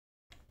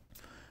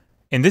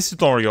In this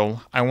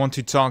tutorial, I want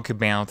to talk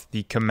about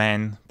the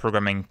command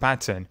programming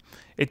pattern.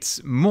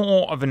 It's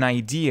more of an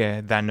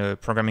idea than a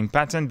programming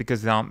pattern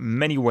because there are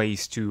many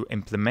ways to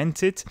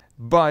implement it,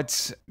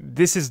 but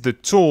this is the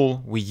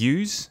tool we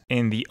use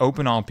in the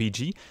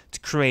OpenRpg to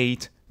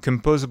create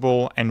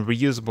composable and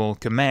reusable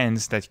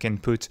commands that you can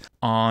put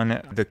on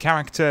the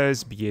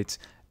characters, be it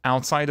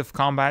outside of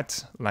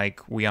combat, like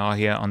we are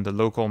here on the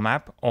local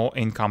map, or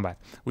in combat.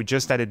 We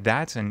just added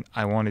that and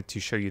I wanted to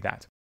show you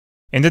that.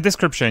 In the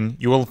description,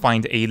 you will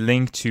find a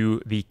link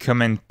to the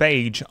comment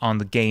page on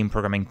the Game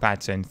Programming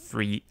Pattern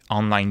free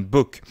online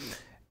book.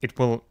 It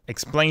will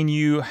explain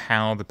you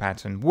how the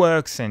pattern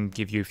works and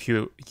give you a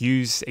few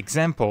use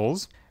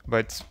examples.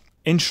 But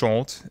in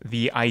short,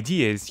 the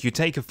idea is you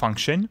take a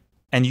function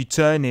and you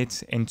turn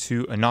it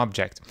into an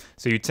object.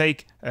 So you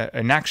take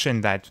an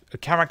action that a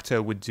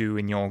character would do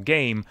in your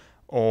game,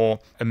 or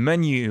a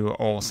menu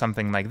or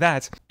something like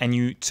that, and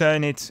you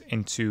turn it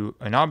into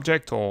an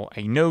object or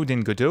a node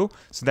in Godot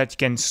so that you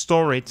can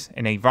store it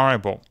in a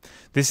variable.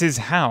 This is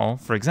how,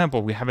 for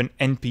example, we have an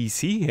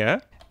NPC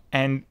here,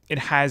 and it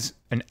has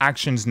an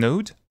actions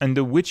node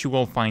under which you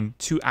will find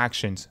two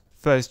actions.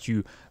 First,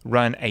 you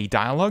run a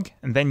dialogue,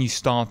 and then you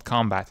start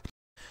combat.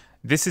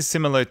 This is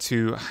similar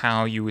to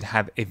how you would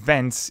have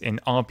events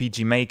in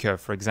RPG Maker,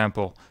 for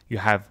example. You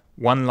have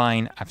one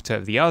line after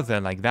the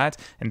other like that,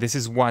 and this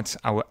is what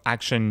our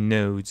action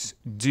nodes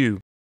do.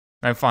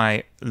 Now, if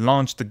I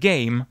launch the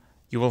game,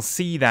 you will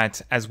see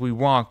that as we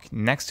walk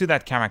next to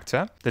that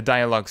character, the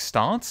dialogue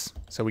starts,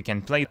 so we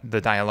can play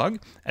the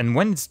dialogue, and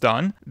when it's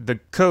done, the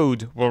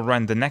code will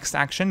run the next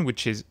action,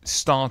 which is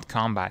start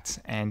combat,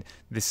 and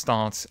this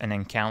starts an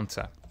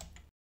encounter.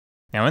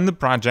 Now in the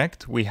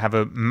project, we have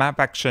a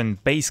map action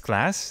base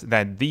class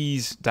that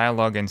these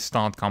dialogue and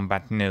start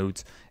combat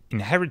nodes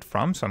inherit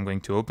from, so I'm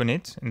going to open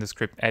it in the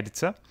script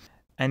editor,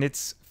 and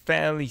it's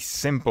fairly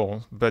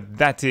simple, but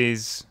that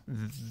is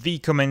the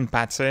command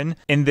pattern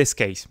in this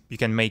case. You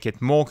can make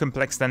it more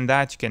complex than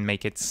that, you can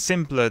make it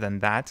simpler than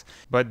that,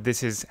 but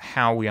this is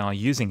how we are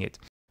using it.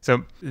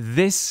 So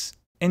this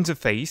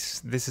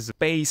interface, this is a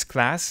base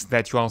class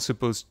that you are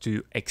supposed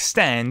to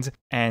extend,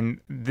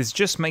 and this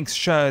just makes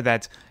sure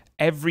that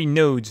every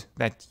node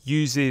that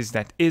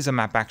is a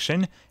map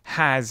action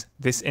has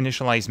this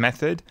initialize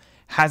method,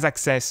 has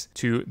access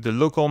to the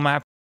local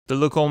map. The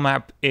local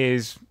map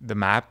is the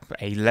map,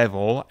 a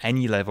level,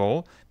 any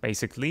level,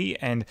 basically,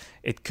 and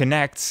it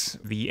connects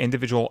the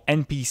individual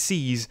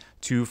NPCs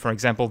to, for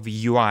example,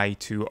 the UI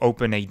to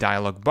open a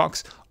dialog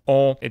box,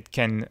 or it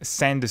can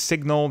send a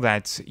signal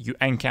that you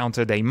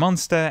encountered a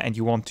monster and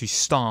you want to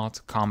start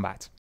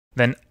combat.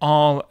 Then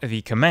all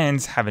the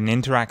commands have an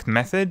interact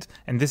method,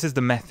 and this is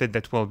the method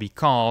that will be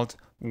called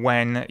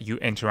when you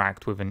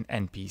interact with an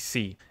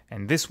NPC.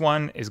 And this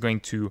one is going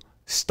to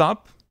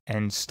stop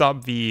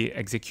the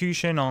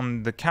execution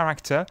on the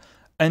character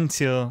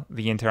until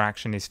the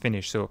interaction is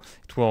finished. So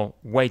it will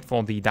wait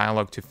for the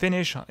dialogue to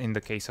finish in the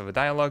case of a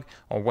dialogue,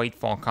 or wait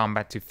for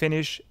combat to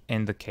finish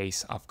in the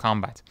case of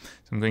combat.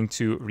 So I'm going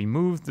to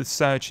remove the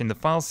search in the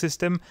file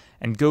system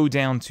and go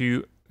down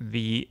to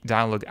the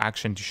dialogue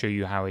action to show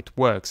you how it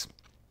works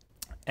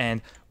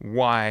and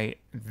why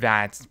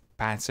that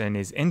pattern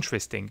is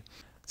interesting.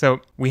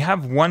 So we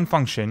have one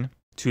function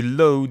to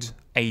load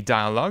a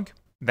dialogue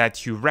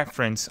that you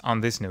reference on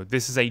this node.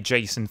 This is a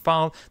JSON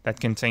file that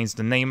contains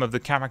the name of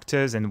the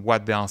characters and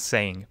what they are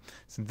saying.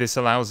 So this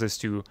allows us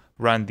to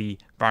run the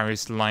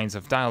various lines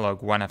of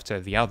dialogue one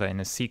after the other in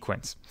a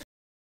sequence.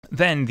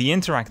 Then the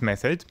interact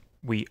method,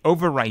 we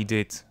override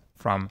it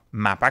from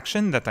map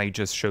action that I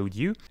just showed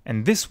you,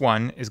 and this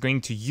one is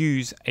going to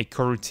use a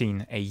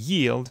coroutine, a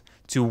yield,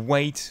 to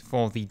wait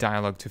for the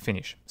dialogue to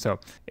finish. So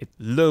it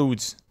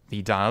loads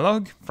the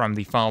dialogue from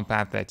the file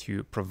path that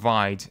you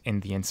provide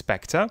in the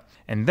inspector,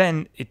 and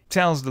then it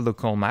tells the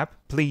local map,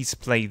 please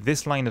play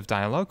this line of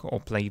dialogue or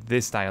play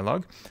this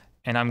dialogue,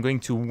 and I'm going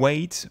to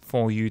wait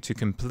for you to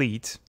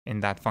complete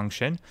in that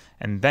function,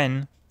 and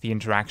then the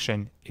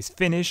interaction is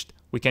finished.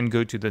 We can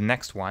go to the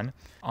next one.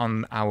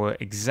 On our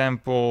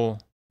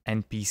example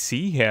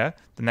NPC here,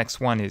 the next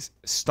one is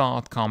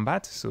start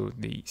combat, so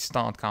the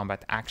start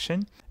combat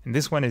action, and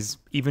this one is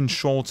even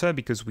shorter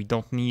because we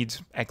don't need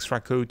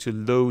extra code to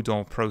load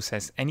or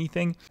process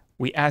anything.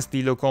 We ask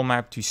the local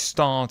map to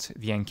start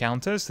the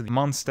encounter, so the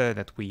monster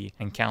that we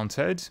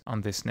encountered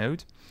on this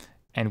node,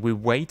 and we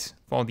wait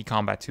for the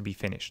combat to be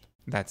finished.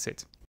 That's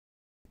it.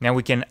 Now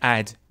we can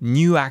add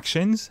new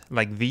actions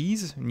like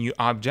these, new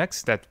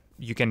objects that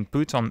you can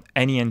put on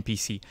any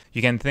NPC.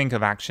 You can think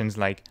of actions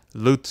like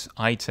loot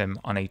item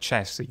on a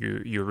chest, so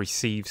you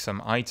receive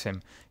some item.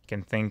 You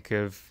can think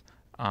of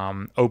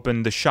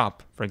open the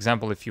shop, for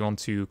example, if you want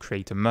to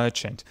create a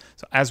merchant.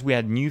 So as we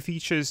add new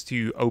features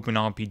to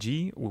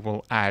OpenRpg, we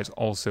will add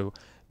also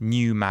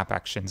new map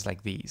actions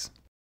like these.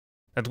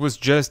 That was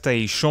just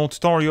a short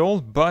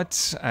tutorial,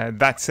 but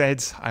that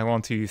said, I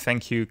want to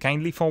thank you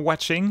kindly for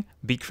watching.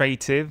 Be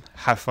creative,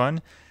 have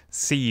fun.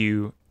 See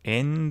you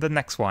in the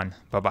next one.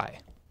 Bye-bye.